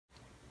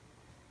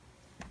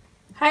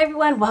Hi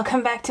everyone,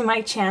 welcome back to my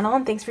channel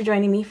and thanks for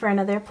joining me for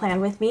another plan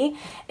with me.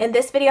 In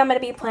this video I'm going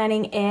to be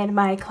planning in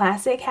my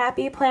classic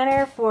happy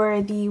planner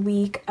for the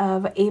week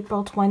of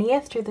April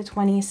 20th through the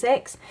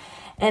 26th.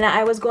 And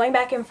I was going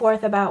back and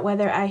forth about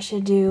whether I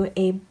should do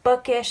a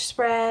Bookish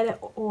spread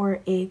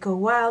or a Go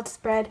Wild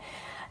spread.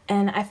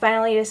 And I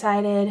finally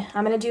decided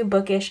I'm going to do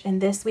Bookish in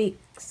this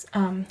week's,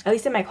 at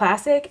least in my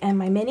classic and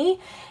my mini.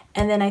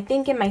 And then I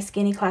think in my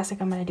skinny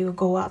classic, I'm going to do a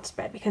Go Wild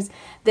spread because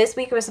this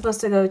week I was supposed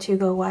to go to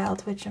Go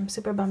Wild, which I'm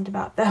super bummed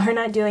about that we're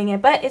not doing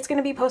it, but it's going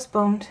to be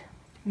postponed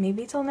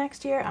maybe till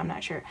next year. I'm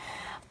not sure.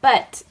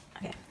 But,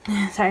 okay,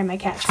 sorry, my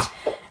cat's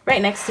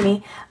right next to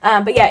me.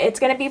 But yeah, it's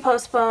going to be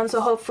postponed. So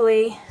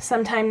hopefully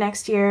sometime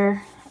next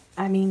year,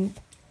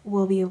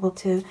 we'll be able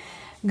to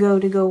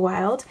Go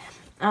Wild.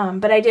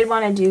 But I did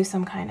want to do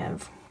some kind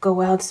of Go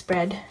Wild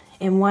spread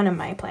in one of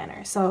my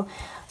planners. So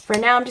for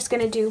now, I'm just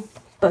going to do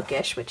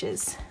Bookish, which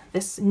is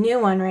this new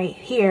one right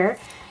here.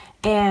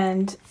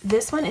 And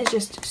this one is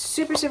just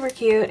super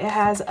cute. It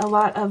has a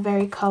lot of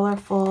very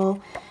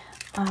colorful,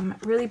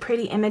 really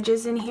pretty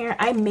images in here.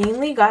 I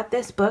mainly got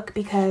this book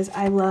because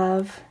I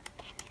love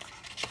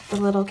the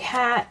little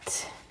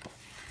cat.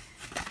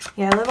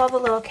 Yeah, I love all the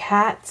little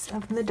cats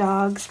and the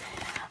dogs.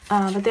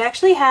 But they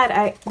actually had,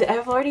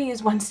 I've already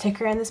used one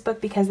sticker in this book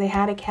because they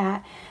had a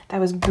cat that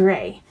was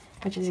gray,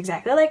 which is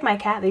exactly like my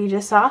cat that you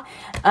just saw.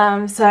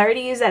 So I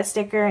already used that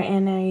sticker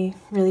in a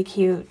really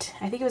cute,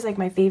 I think it was like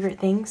my favorite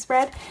thing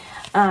spread.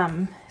 So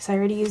I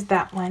already used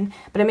that one.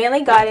 But I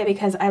mainly got it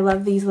because I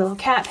love these little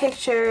cat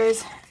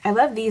pictures. I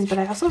love these, but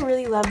I also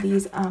really love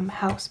these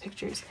house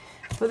pictures.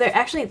 Well,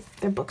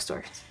 they're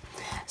bookstores.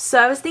 So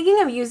I was thinking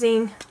of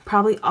using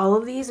probably all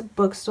of these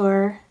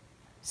bookstore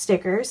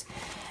stickers.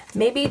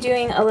 Maybe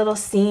doing a little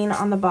scene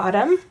on the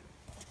bottom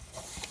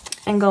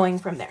and going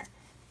from there.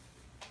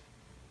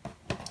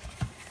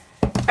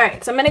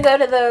 Alright, so I'm going to go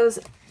to those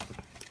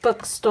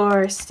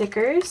bookstore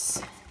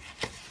stickers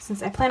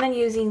since I plan on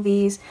using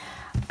these.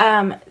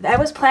 I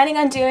was planning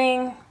on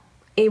doing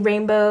a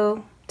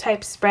rainbow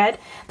type spread.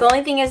 The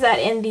only thing is that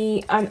in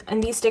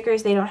these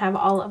stickers they don't have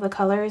all of the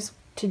colors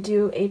to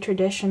do a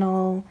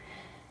traditional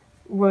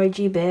Roy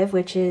G. Biv,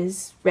 which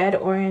is red,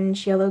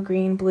 orange, yellow,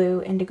 green,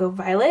 blue, indigo,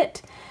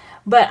 violet.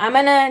 But I'm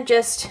going to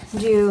just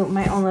do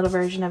my own little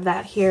version of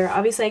that here.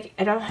 Obviously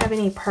I don't have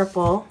any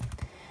purple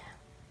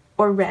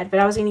or red, but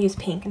I was going to use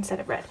pink instead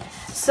of red.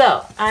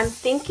 So I'm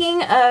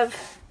thinking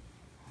of,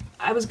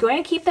 I was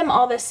going to keep them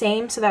all the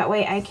same so that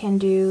way I can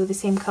do the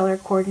same color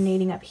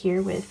coordinating up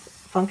here with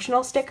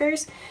functional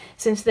stickers,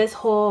 since this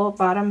whole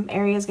bottom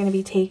area is going to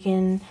be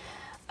taken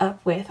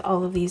up with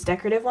all of these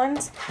decorative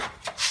ones.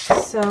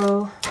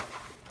 So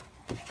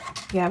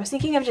yeah, I was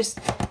thinking of just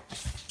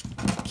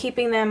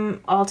keeping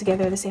them all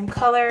together the same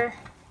color,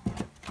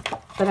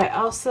 but I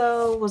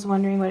also was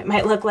wondering what it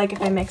might look like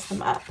if I mix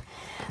them up.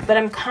 But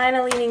I'm kind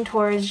of leaning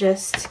towards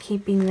just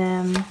keeping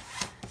them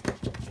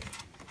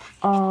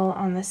all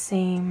on the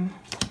same,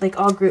 like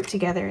all grouped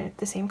together at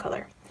the same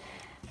color.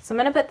 So I'm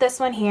going to put this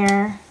one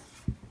here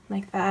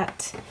like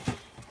that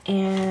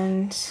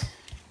and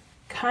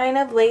kind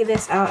of lay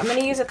this out. I'm going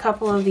to use a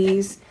couple of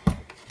these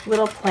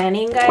little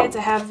planning guides.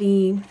 I have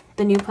the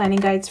new planning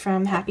guides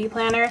from Happy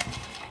Planner,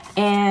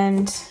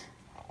 and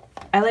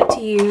I like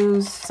to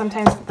use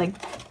sometimes like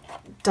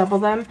double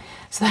them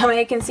so that way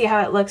I can see how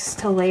it looks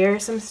to layer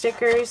some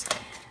stickers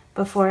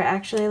before I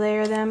actually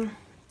layer them.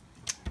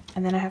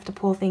 And then I have to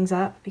pull things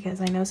up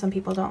because I know some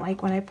people don't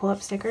like when I pull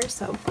up stickers,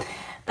 so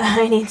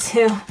I need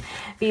to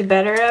be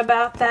better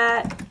about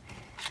that.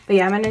 But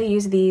yeah, I'm going to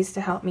use these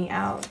to help me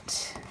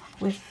out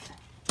with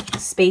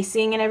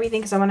spacing and everything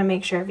because I want to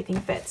make sure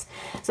everything fits.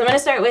 So I'm going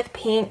to start with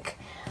pink.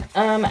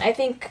 I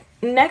think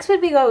next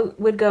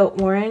would go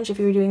orange if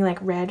you were doing like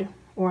red,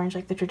 orange,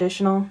 like the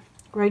traditional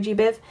Roy G.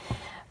 Biv.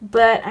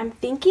 But I'm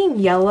thinking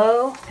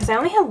yellow because I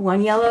only have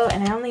one yellow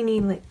and I only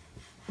need like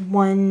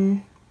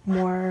one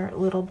more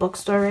little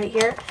bookstore right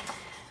here.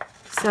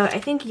 So I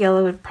think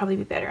yellow would probably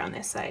be better on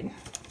this side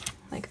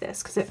like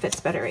this because it fits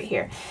better right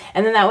here.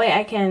 And then that way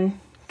I can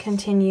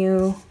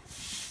continue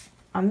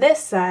on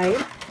this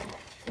side.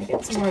 Let me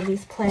get some more of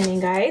these planning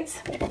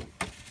guides.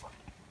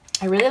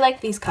 I really like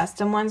these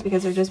custom ones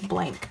because they're just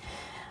blank.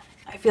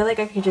 I feel like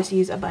I could just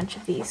use a bunch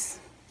of these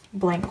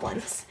blank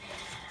ones.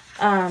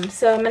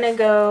 So I'm going to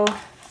go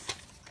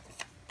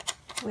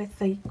with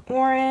the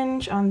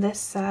orange on this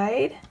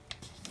side.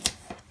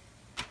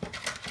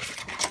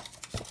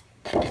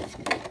 Let's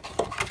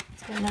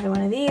get another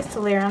one of these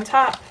to layer on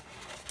top.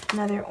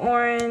 Another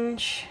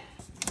orange.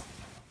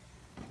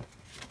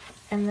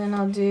 And then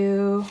I'll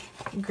do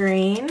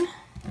green.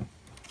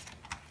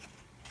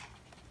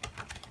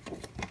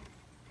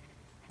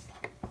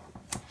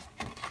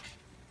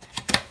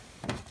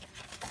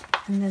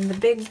 And then the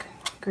big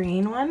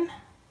green one.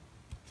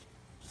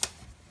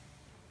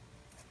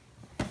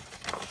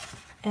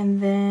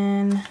 And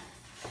then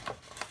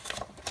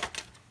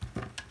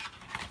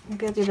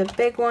maybe I'll do the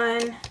big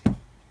one.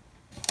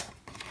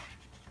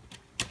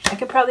 I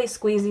could probably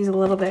squeeze these a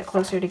little bit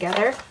closer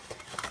together.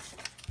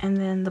 And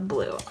then the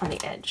blue on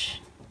the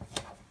edge.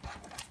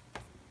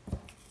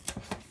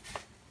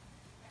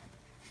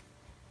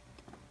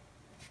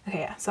 Okay,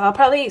 yeah, so I'll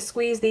probably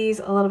squeeze these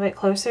a little bit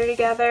closer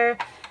together,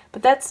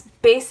 but that's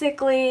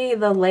basically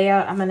the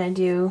layout I'm gonna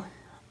do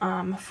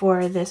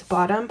for this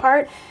bottom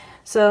part.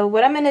 So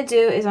what I'm gonna do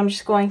is I'm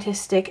just going to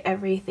stick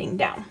everything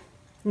down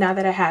now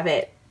that I have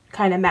it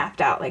kind of mapped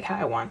out like how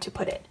I want to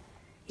put it.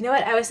 You know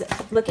what, I was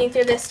looking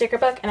through this sticker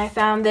book and I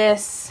found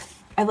this,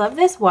 I love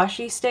this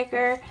washi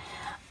sticker.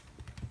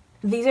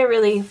 These are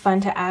really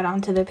fun to add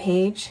onto the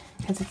page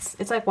because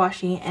it's like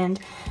washi, and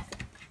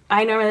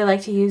I normally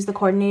like to use the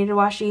coordinated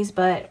washi's,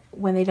 but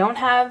when they don't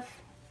have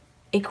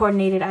a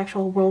coordinated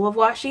actual roll of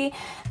washi,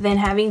 then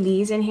having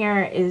these in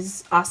here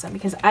is awesome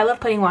because I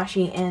love putting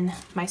washi in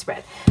my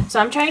spread.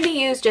 So I'm trying to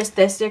use just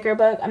this sticker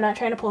book. I'm not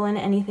trying to pull in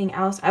anything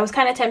else. I was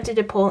kind of tempted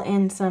to pull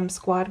in some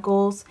squad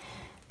goals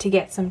to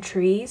get some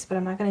trees, but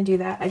I'm not going to do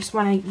that. I just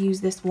want to use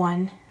this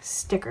one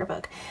sticker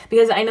book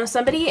because I know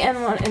somebody in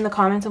the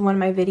comments of one of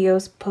my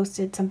videos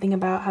posted something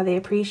about how they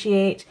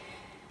appreciate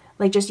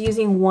like just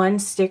using one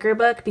sticker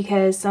book,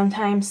 because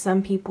sometimes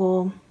some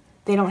people,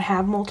 they don't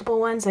have multiple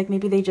ones, like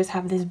maybe they just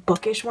have this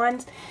Bookish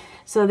ones,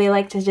 so they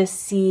like to just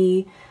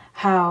see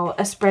how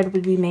a spread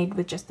would be made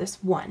with just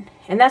this one.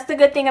 And that's the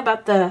good thing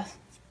about the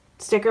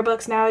sticker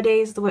books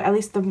nowadays, at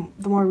least the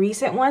more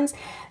recent ones,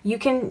 you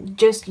can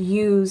just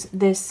use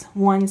this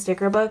one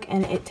sticker book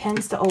and it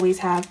tends to always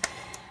have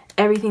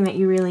everything that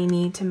you really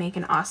need to make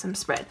an awesome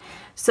spread.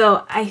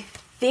 So I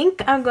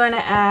think I'm going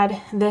to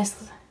add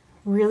this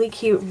really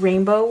cute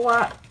rainbow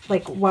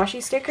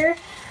washi sticker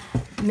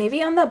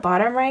maybe on the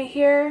bottom right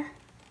here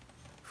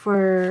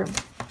for,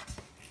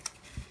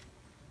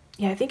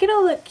 yeah, I think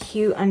it'll look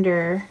cute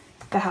under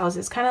the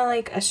houses, kind of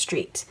like a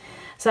street.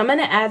 So I'm going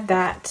to add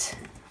that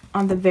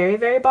on the very,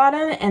 very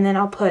bottom, and then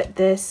I'll put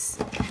this,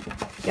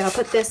 yeah, I'll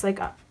put this like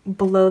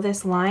below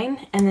this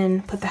line and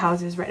then put the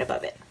houses right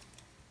above it.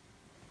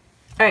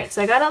 Alright,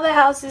 so I got all the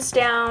houses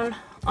down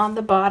on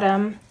the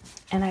bottom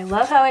and I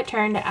love how it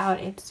turned out.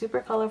 It's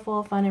super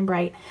colorful, fun, and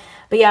bright.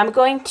 But yeah, I'm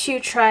going to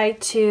try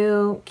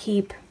to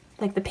keep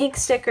like the pink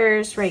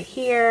stickers right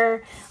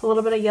here, a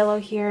little bit of yellow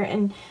here,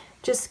 and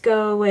just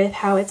go with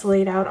how it's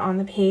laid out on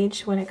the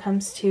page when it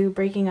comes to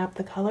breaking up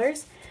the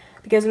colors.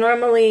 Because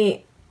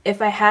normally,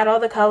 if I had all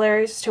the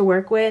colors to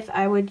work with,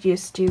 I would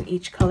just do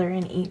each color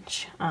in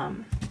each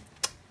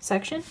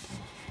section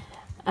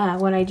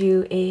when I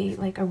do a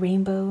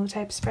rainbow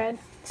type spread.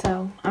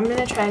 So I'm going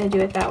to try to do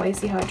it that way,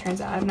 see how it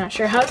turns out. I'm not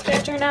sure how it's going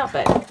to turn out,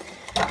 but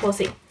we'll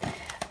see.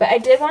 But I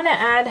did want to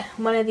add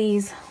one of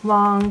these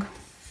long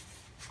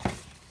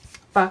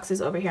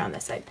boxes over here on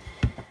this side.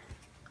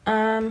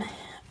 I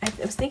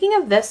was thinking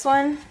of this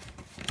one,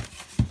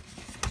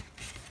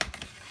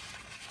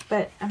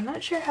 but I'm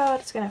not sure how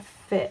it's going to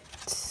fit.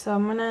 So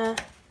I'm going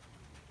to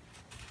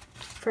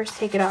first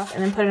take it off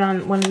and then put it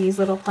on one of these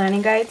little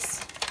planning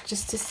guides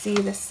just to see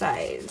the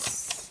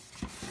size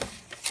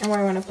and where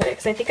I want to put it,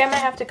 because I think I might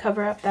have to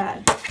cover up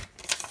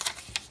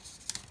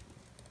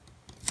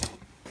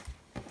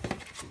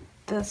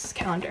this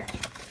calendar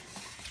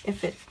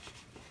if it,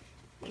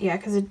 yeah,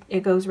 because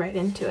it goes right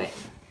into it,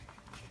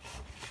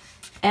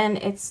 and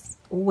it's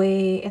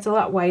a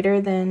lot wider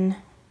than,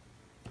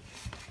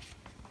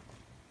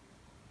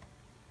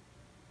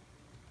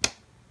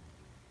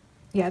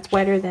 yeah, it's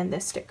wider than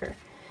this sticker.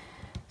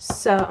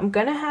 So I'm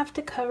gonna have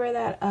to cover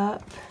that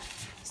up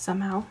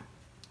somehow,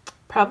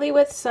 probably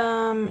with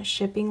some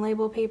shipping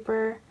label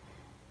paper,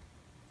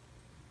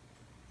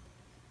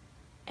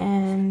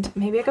 and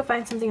maybe I could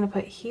find something to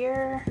put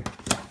here.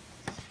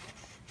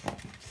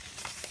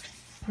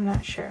 I'm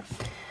not sure.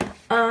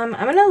 I'm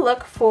gonna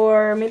look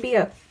for maybe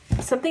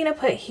something to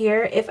put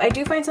here. If I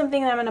do find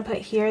something that I'm gonna put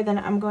here, then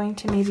I'm going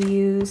to maybe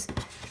use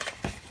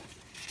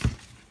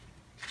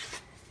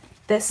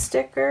this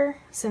sticker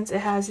since it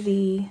has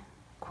the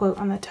quote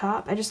on the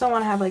top. I just don't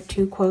want to have like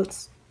two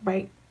quotes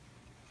right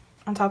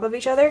on top of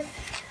each other.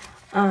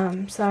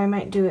 So I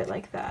might do it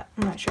like that.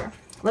 I'm not sure.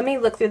 Let me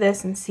look through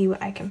this and see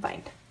what I can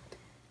find.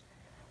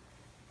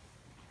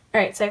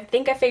 Alright, so I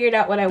think I figured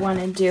out what I want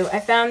to do. I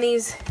found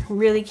these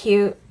really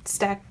cute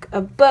stack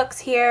of books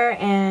here,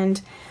 and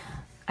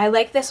I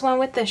like this one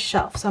with the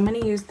shelf, so I'm going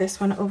to use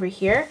this one over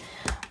here.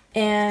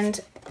 And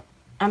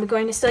I'm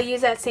going to still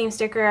use that same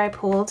sticker I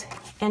pulled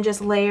and just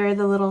layer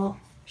the little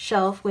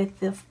shelf with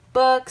the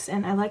books,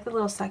 and I like the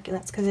little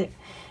succulents because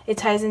it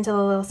ties into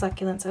the little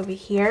succulents over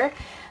here.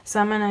 So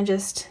I'm going to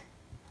just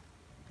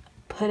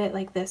put it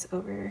like this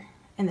over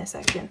in this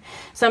section.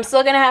 So I'm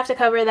still going to have to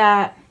cover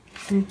the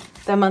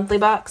monthly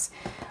box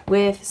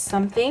with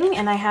something,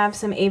 and I have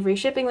some Avery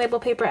shipping label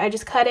paper. I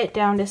just cut it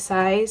down to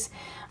size.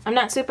 I'm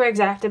not super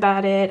exact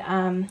about it.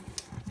 I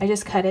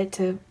just cut it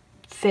to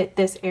fit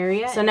this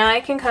area. So now I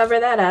can cover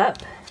that up,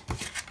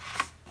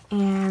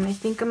 and I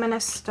think I'm gonna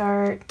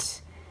start,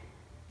 so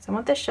I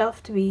want the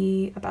shelf to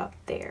be about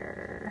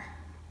there.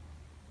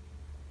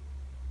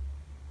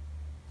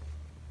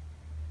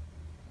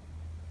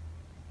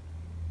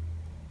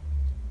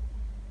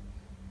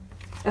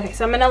 Okay,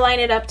 so I'm gonna line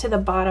it up to the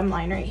bottom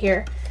line right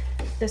here,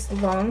 this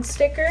long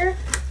sticker.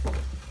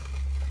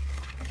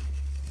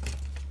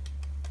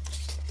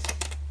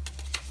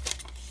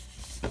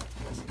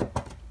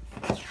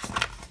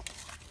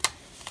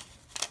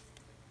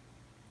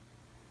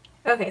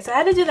 Okay, so I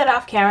had to do that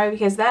off camera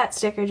because that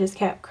sticker just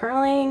kept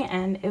curling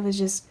and it was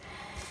just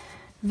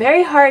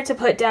very hard to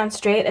put down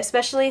straight,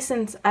 especially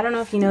since, I don't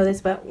know if you know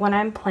this, but when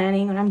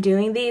I'm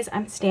doing these,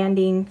 I'm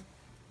standing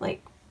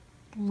like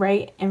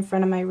right in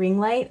front of my ring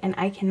light and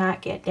I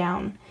cannot get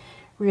down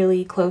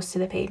really close to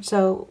the page.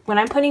 So when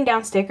I'm putting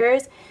down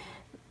stickers,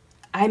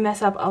 I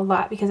mess up a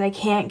lot because I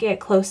can't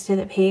get close to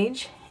the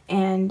page,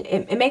 and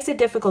it makes it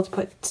difficult to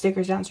put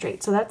stickers down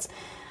straight. So that's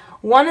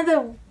one of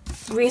the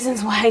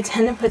reasons why I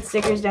tend to put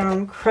stickers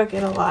down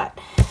crooked a lot.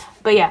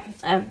 But yeah,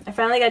 I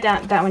finally got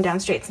that one down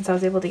straight since I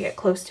was able to get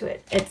close to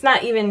it. It's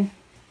not even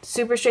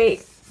super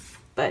straight,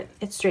 but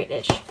it's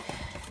straight-ish.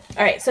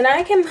 Alright, so now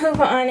I can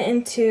move on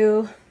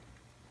into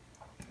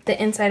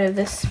the inside of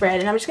this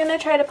spread, and I'm just going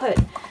to try to put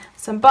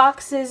some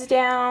boxes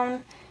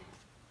down,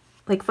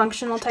 like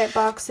functional type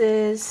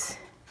boxes.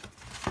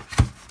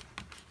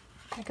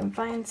 I can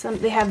find some.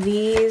 They have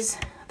these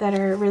that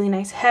are really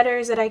nice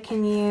headers that I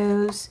can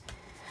use.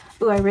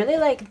 Ooh, I really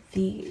like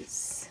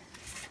these.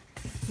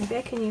 Maybe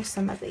I can use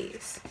some of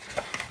these.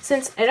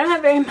 Since I don't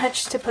have very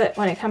much to put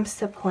when it comes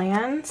to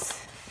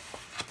plans,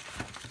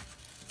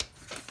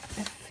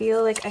 I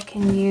feel like I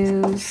can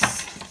use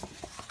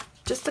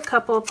just a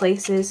couple of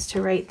places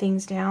to write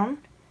things down,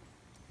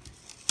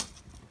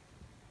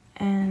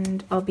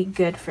 and I'll be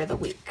good for the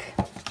week.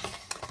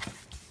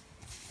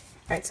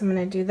 Alright, so I'm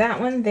going to do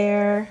that one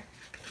there.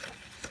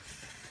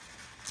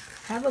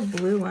 I have a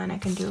blue one I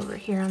can do over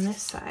here on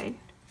this side.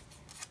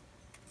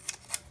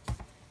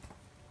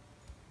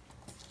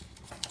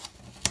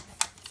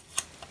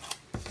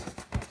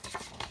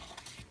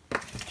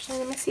 Actually,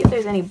 let me see if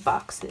there's any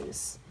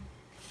boxes.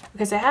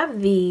 Because I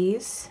have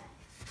these.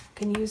 I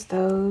can use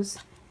those.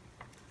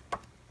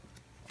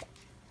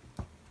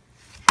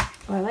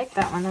 Oh, I like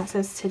that one. That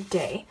says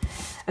today.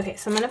 Okay,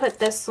 so I'm going to put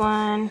this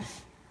one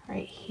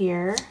right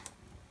here,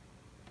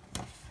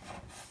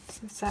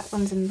 since that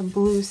one's in the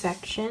blue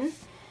section.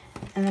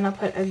 And then I'll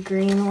put a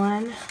green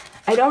one.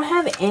 I don't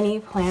have any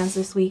plans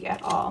this week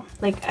at all.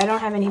 Like, I don't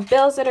have any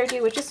bills that are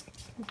due, which is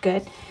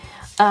good.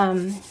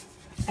 I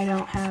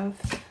don't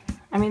have,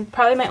 I mean,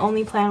 probably my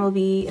only plan will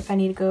be if I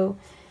need to go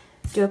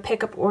do a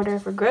pickup order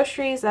for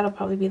groceries. That'll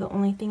probably be the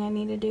only thing I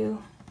need to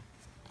do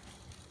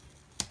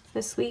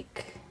this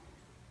week.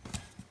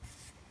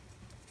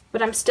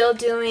 But I'm still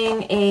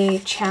doing a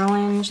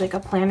challenge, like a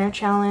planner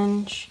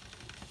challenge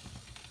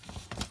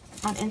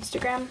on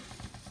Instagram.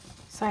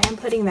 So I am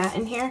putting that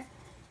in here.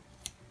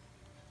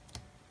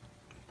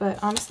 But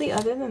honestly,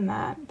 other than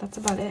that, that's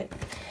about it.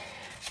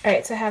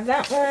 Alright, so I have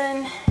that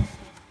one.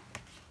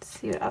 Let's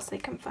see what else I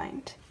can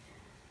find.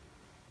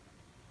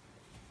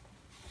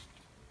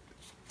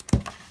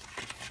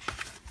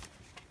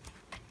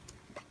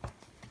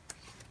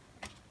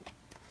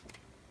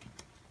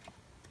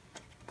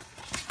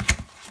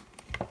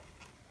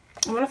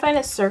 I'm going to find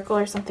a circle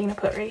or something to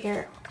put right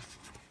here.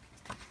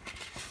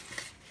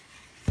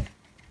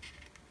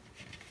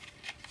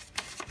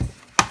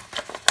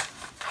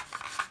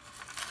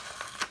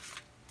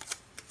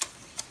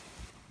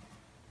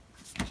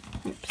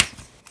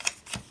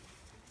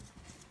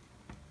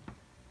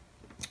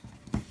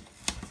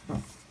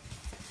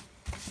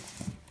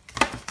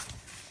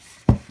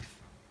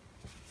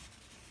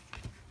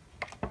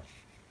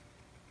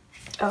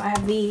 Oh, I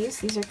have these.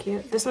 These are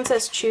cute. This one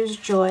says Choose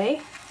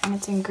Joy, and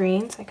it's in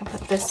green, so I can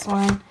put this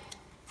one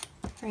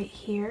right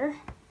here.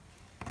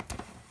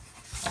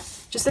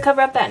 Just to cover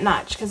up that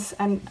notch, because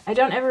I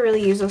don't ever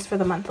really use those for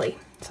the monthly,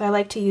 so I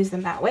like to use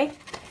them that way.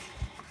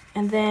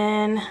 And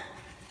then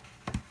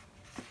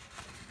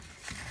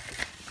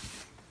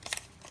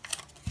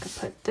I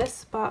put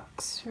this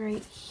box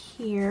right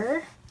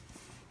here.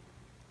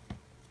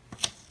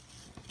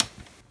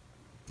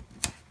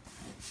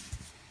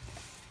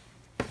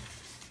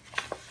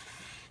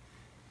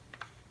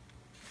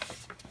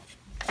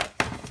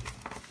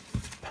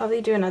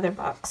 Probably do another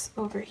box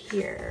over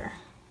here.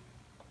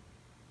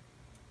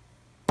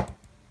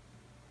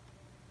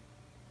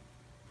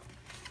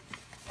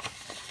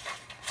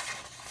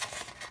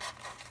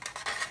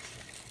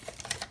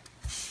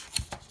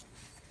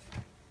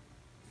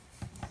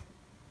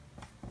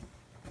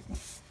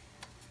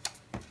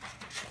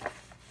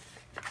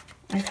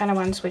 I kind of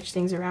want to switch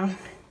things around.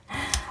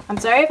 I'm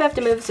sorry if I have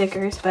to move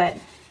stickers, but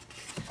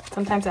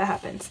sometimes that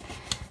happens.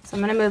 So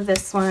I'm going to move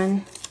this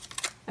one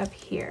up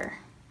here.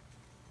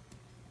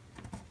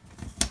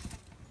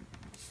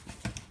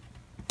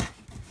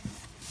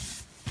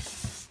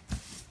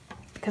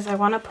 Because I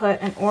want to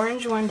put an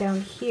orange one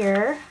down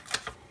here,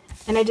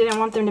 and I didn't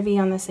want them to be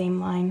on the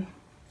same line.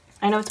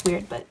 I know it's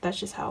weird, but that's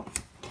just how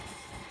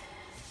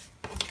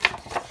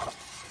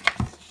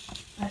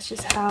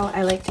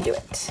I like to do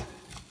it.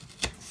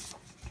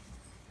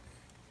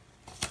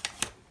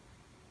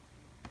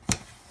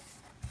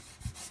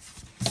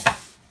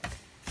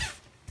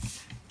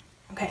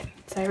 Okay,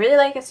 so I really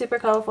like it, super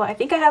colorful. I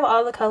think I have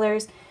all the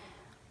colors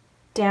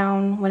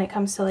down when it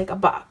comes to like a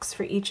box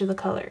for each of the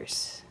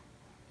colors.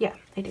 Yeah,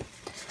 I do.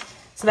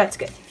 So that's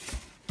good.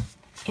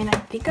 And I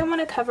think I'm going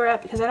to cover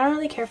up because I don't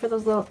really care for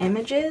those little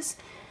images.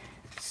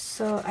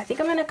 So I think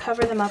I'm going to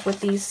cover them up with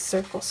these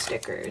circle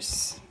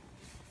stickers.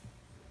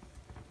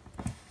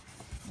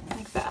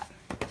 Like that.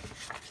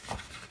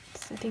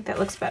 So I think that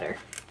looks better.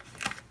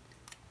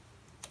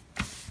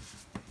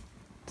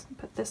 So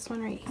put this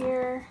one right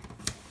here.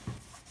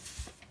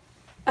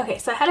 Okay,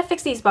 so I had to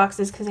fix these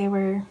boxes because they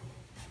were,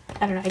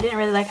 I don't know, I didn't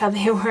really like how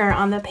they were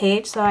on the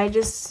page, so I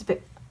just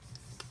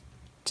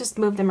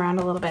moved them around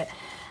a little bit.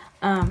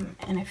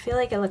 And I feel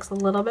like it looks a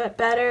little bit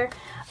better.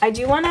 I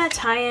do want to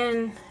tie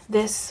in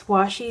this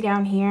washi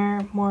down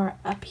here, more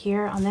up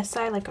here on this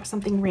side, like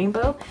something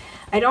rainbow.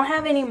 I don't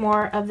have any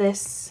more of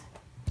this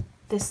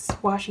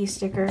washi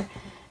sticker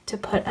to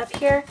put up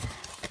here,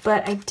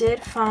 but I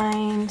did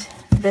find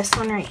this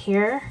one right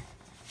here,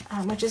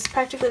 which is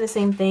practically the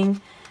same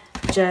thing,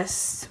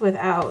 just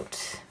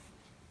without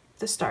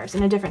the stars,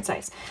 in a different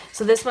size.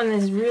 So this one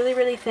is really,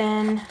 really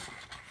thin.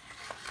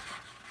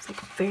 It's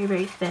like very,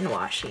 very thin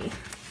washi.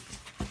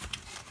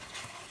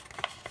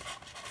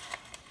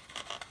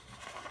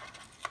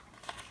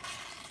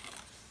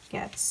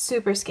 Yeah, it's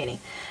super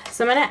skinny.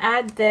 So I'm going to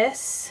add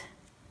this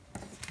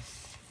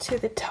to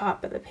the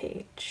top of the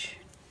page,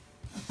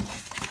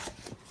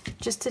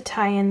 just to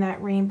tie in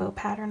that rainbow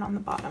pattern on the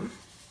bottom.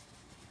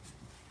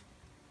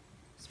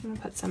 So I'm going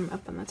to put some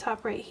up on the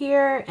top right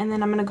here, and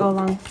then I'm going to go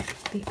along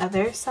the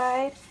other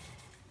side.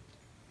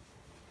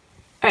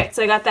 Alright,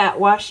 so I got that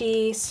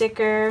washi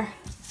sticker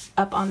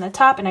up on the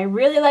top, and I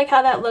really like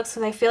how that looks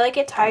because I feel like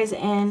it ties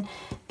in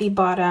the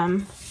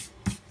bottom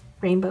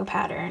rainbow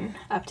pattern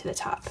up to the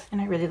top,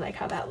 and I really like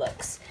how that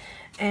looks.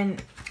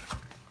 And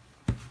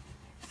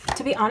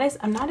to be honest,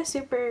 I'm not a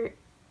super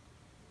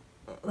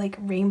like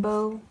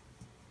rainbow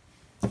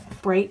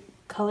bright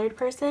colored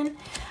person.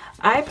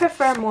 I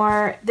prefer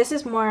more, this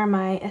is more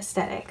my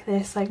aesthetic,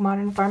 this like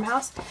modern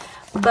farmhouse,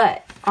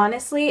 but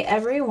honestly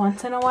every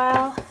once in a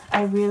while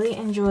I really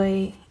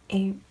enjoy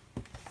a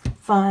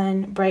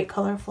fun bright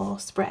colorful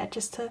spread,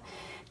 just to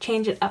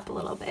change it up a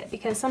little bit,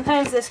 because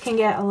sometimes this can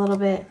get a little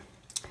bit,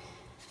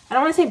 I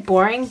don't want to say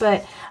boring,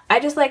 but I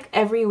just like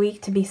every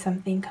week to be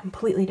something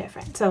completely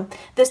different. So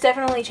this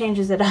definitely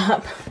changes it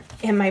up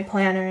in my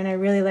planner, and I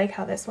really like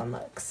how this one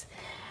looks.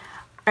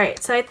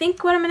 Alright, so I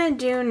think what I'm going to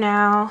do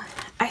now,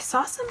 I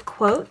saw some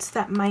quotes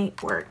that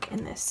might work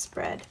in this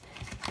spread.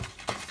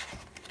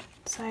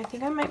 So I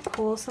think I might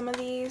pull some of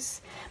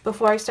these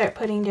before I start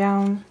putting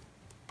down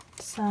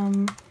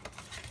some,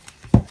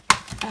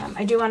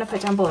 I do want to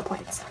put down bullet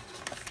points.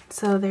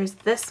 So there's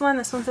this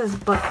one says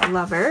Book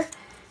Lover.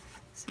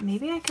 So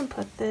maybe I can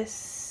put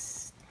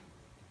this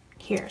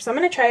here. So I'm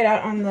going to try it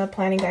out on the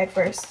planning guide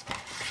first,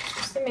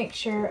 just to make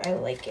sure I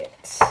like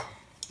it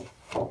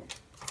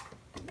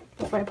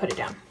before I put it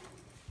down.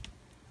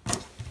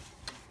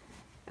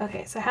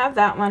 Okay, so I have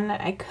that one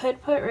that I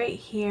could put right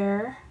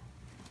here.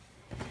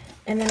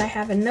 And then I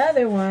have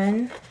another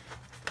one,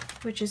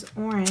 which is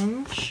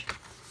orange,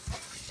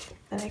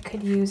 that I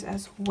could use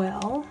as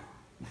well.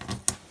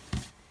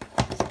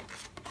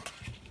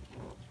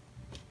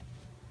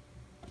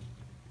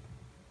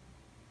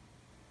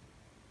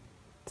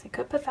 So I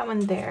could put that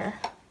one there,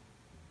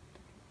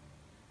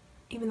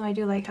 even though I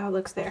do like how it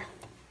looks there.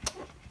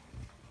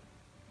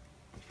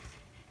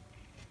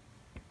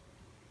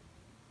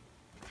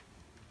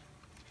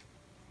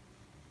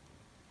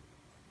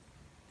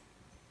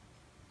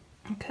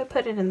 I could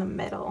put it in the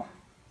middle.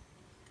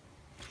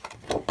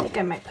 I think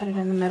I might put it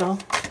in the middle.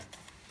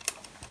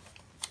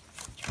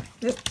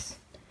 Oops.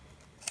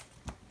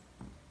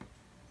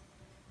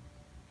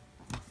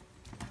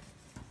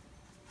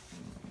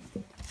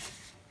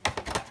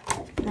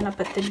 Then I'll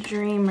put the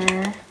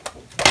dreamer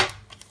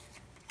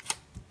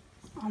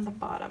on the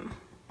bottom.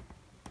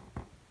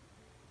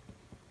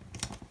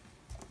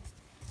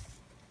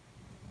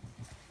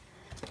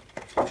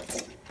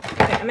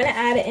 Okay, I'm going to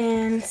add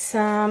in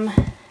some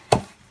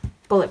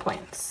bullet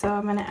points. So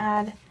I'm going to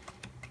add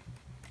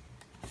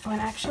one,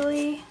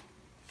 actually,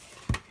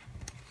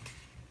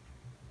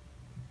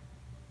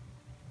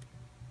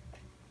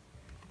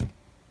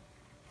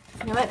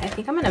 you know what, I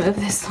think I'm going to move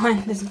this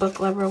one, this Book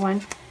Lover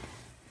one,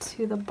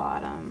 to the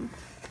bottom.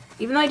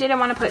 Even though I didn't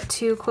want to put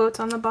two quotes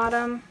on the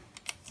bottom,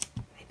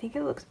 I think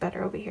it looks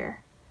better over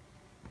here.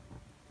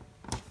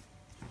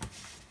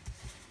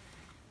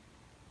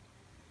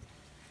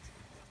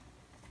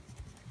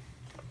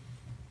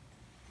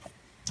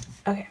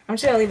 Okay, I'm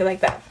just going to leave it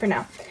like that for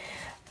now.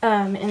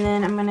 And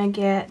then I'm going to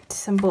get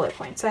some bullet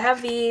points. So I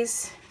have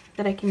these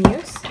that I can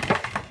use.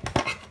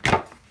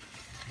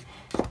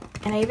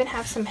 And I even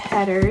have some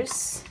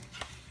headers.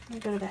 Let me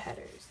go to the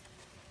headers.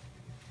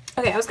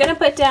 Okay, I was going to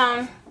put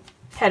down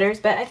headers,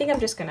 but I think I'm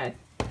just going to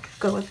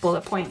go with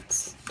bullet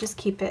points. Just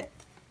keep it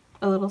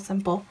a little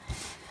simple.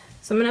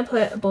 So I'm going to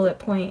put a bullet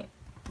point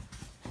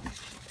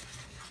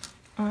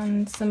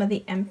on some of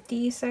the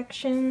empty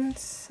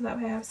sections, so that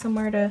way I have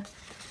somewhere to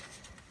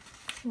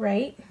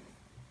write.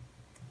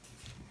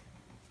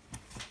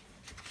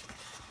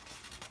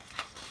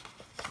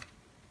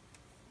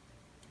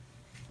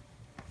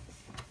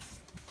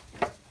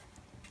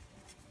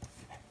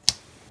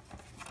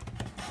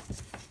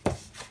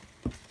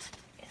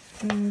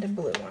 And the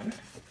blue one.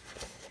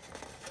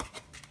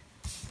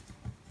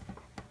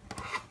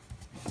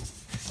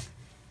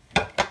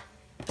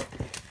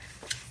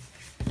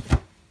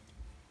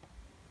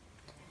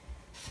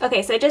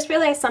 Okay, so I just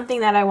realized something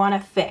that I want to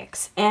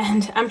fix,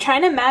 and I'm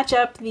trying to match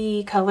up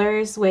the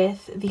colors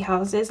with the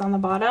houses on the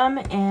bottom,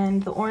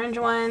 and the orange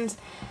ones,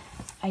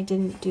 I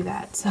didn't do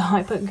that. So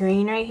I put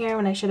green right here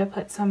when I should have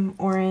put some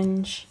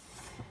orange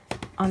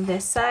on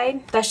this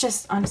side. That's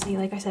just, honestly,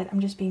 like I said, I'm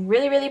just being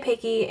really, really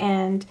picky,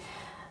 and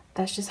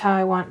that's just how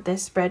I want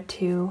this spread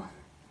to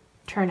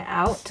turn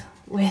out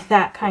with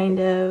that kind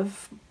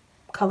of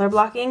color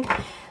blocking.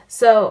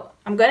 So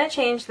I'm going to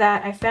change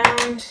that. I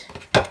found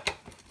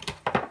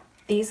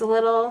these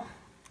little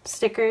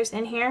stickers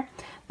in here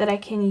that I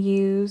can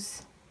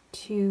use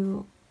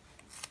to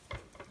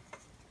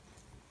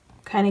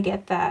kind of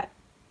get that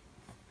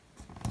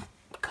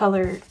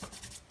color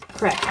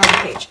correct on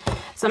the page.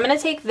 So I'm going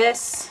to take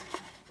this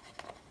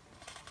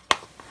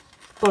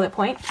bullet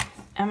point,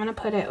 I'm going to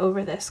put it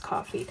over this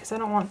coffee because I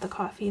don't want the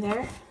coffee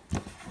there,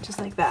 just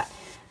like that.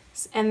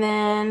 And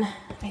then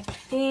I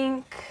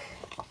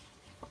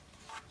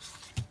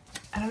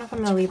don't know if I'm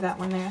going to leave that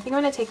one there. I think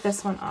I'm going to take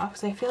this one off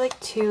because I feel like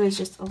 2 is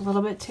just a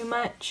little bit too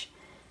much.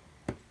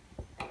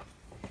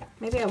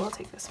 Maybe I will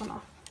take this one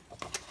off.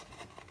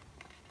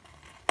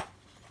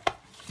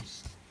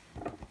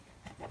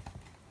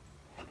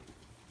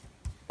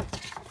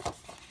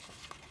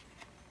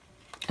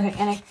 Okay,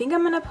 and I think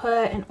I'm going to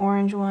put an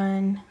orange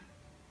one.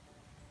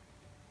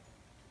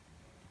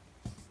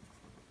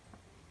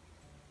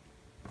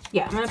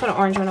 Yeah, I'm going to put an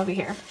orange one over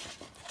here.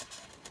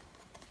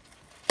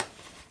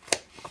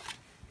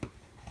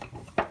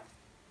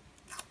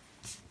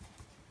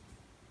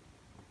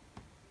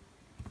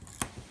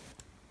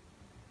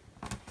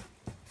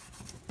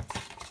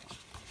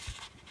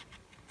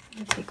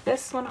 Take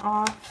this one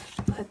off,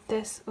 put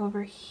this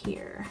over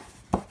here.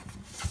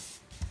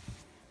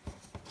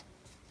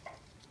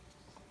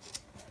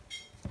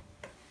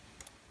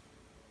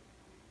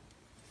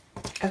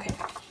 Okay,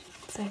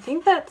 so I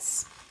think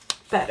that's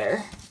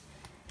better.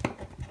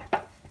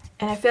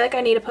 And I feel like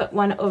I need to put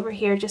one over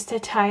here just to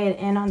tie it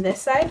in on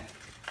this side.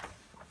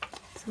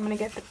 So I'm going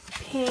to get the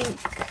pink,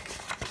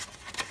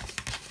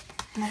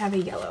 and I have a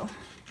yellow.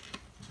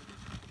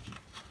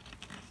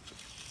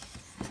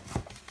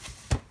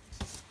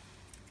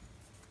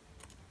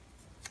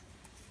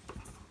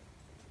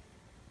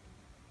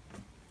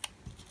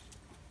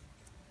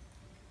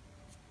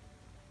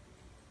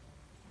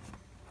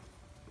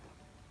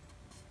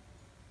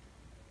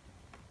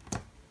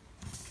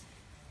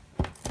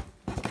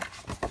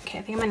 Okay,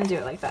 I think I'm going to do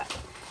it like that.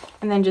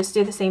 And then just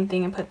do the same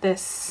thing and put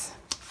this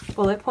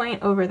bullet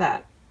point over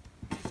that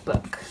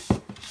book.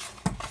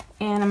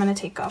 And I'm going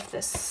to take off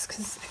this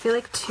because I feel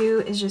like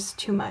 2 is just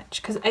too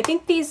much. Because I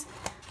think these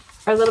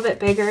are a little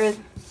bit bigger.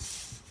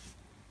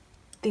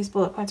 These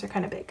bullet points are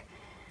kind of big.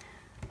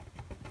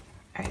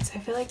 Alright, so I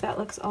feel like that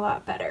looks a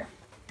lot better.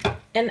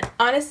 And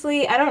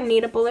honestly, I don't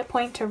need a bullet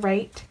point to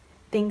write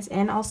things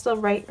in. I'll still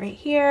write right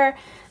here,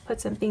 put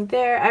something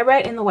there. I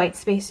write in the white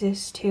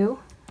spaces too.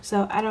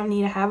 So I don't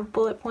need to have a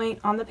bullet point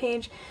on the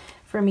page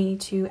for me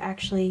to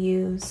actually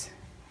use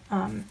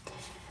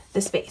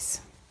the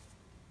space.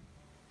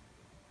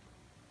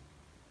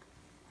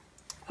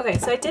 Okay,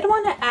 so I did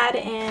want to add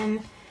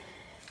in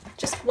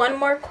just one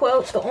more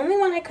quote. The only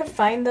one I could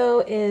find though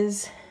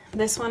is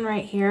this one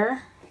right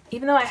here.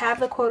 Even though I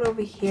have the quote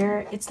over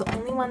here, it's the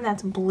only one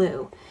that's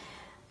blue,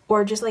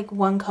 or just like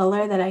one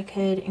color that I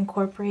could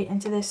incorporate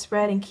into this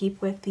spread and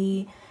keep with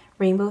the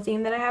rainbow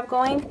theme that I have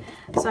going.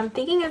 So I'm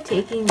thinking of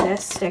taking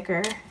this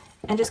sticker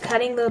and just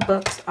cutting the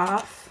books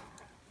off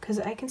because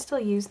I can still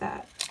use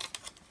that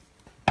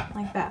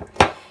like that.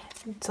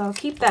 So I'll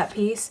keep that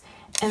piece,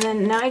 and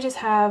then now I just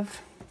have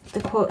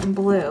the quote in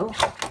blue,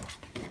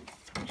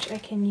 which I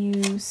can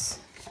use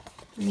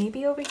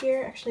maybe over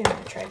here. Actually, I'm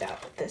going to try it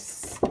out with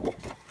this,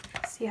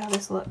 see how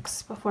this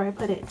looks before I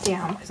put it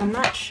down, because I'm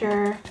not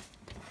sure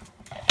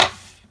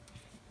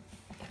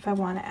if I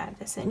want to add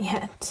this in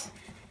yet.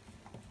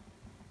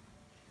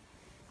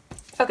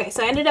 Okay,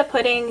 so I ended up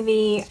putting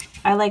the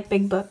I like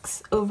big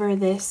books over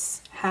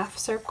this half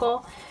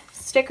circle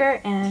sticker,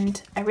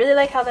 and I really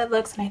like how that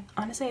looks, and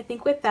honestly I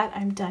think with that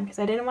I'm done because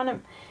I didn't want to,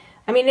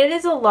 I mean it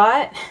is a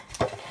lot,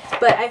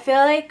 but I feel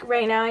like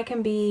right now I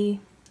can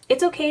be,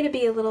 it's okay to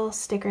be a little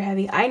sticker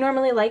heavy. I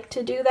normally like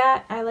to do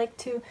that. I like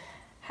to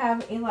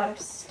have a lot of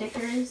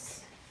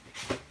stickers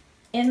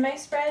in my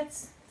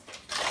spreads,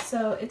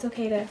 so it's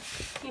okay to,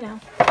 you know,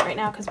 right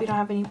now because we don't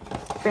have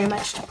very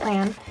much to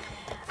plan,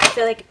 I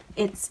feel like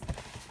it's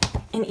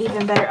an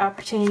even better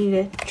opportunity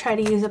to try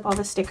to use up all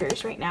the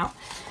stickers right now,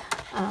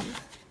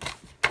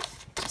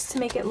 just to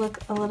make it look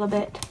a little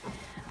bit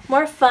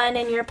more fun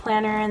in your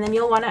planner, and then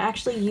you'll want to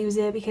actually use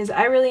it, because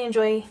I really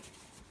enjoy,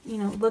 you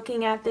know,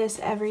 looking at this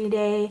every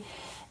day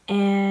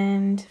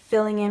and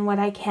filling in what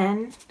I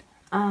can.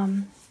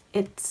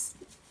 It's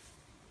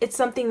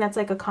something that's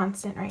like a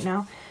constant right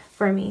now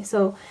for me,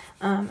 so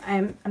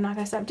I'm not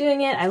gonna stop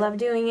doing it. I love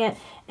doing it,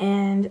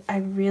 and I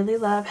really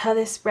love how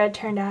this spread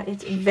turned out.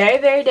 It's very,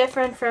 very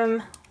different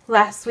from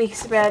last week's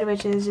spread,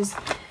 which is just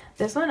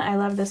this one. I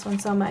love this one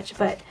so much,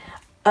 but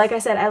like I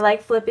said, I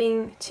like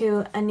flipping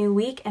to a new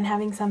week and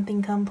having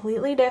something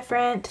completely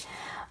different.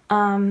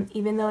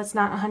 Even though it's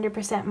not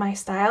 100% my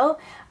style,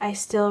 I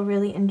still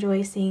really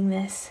enjoy seeing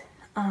this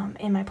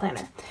in my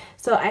planner.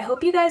 So I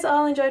hope you guys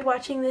all enjoyed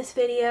watching this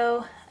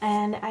video,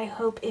 and I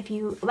hope if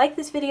you like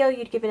this video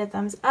you'd give it a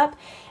thumbs up,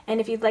 and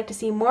if you'd like to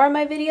see more of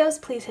my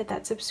videos, please hit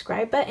that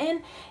subscribe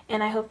button,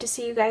 and I hope to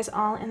see you guys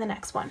all in the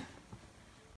next one.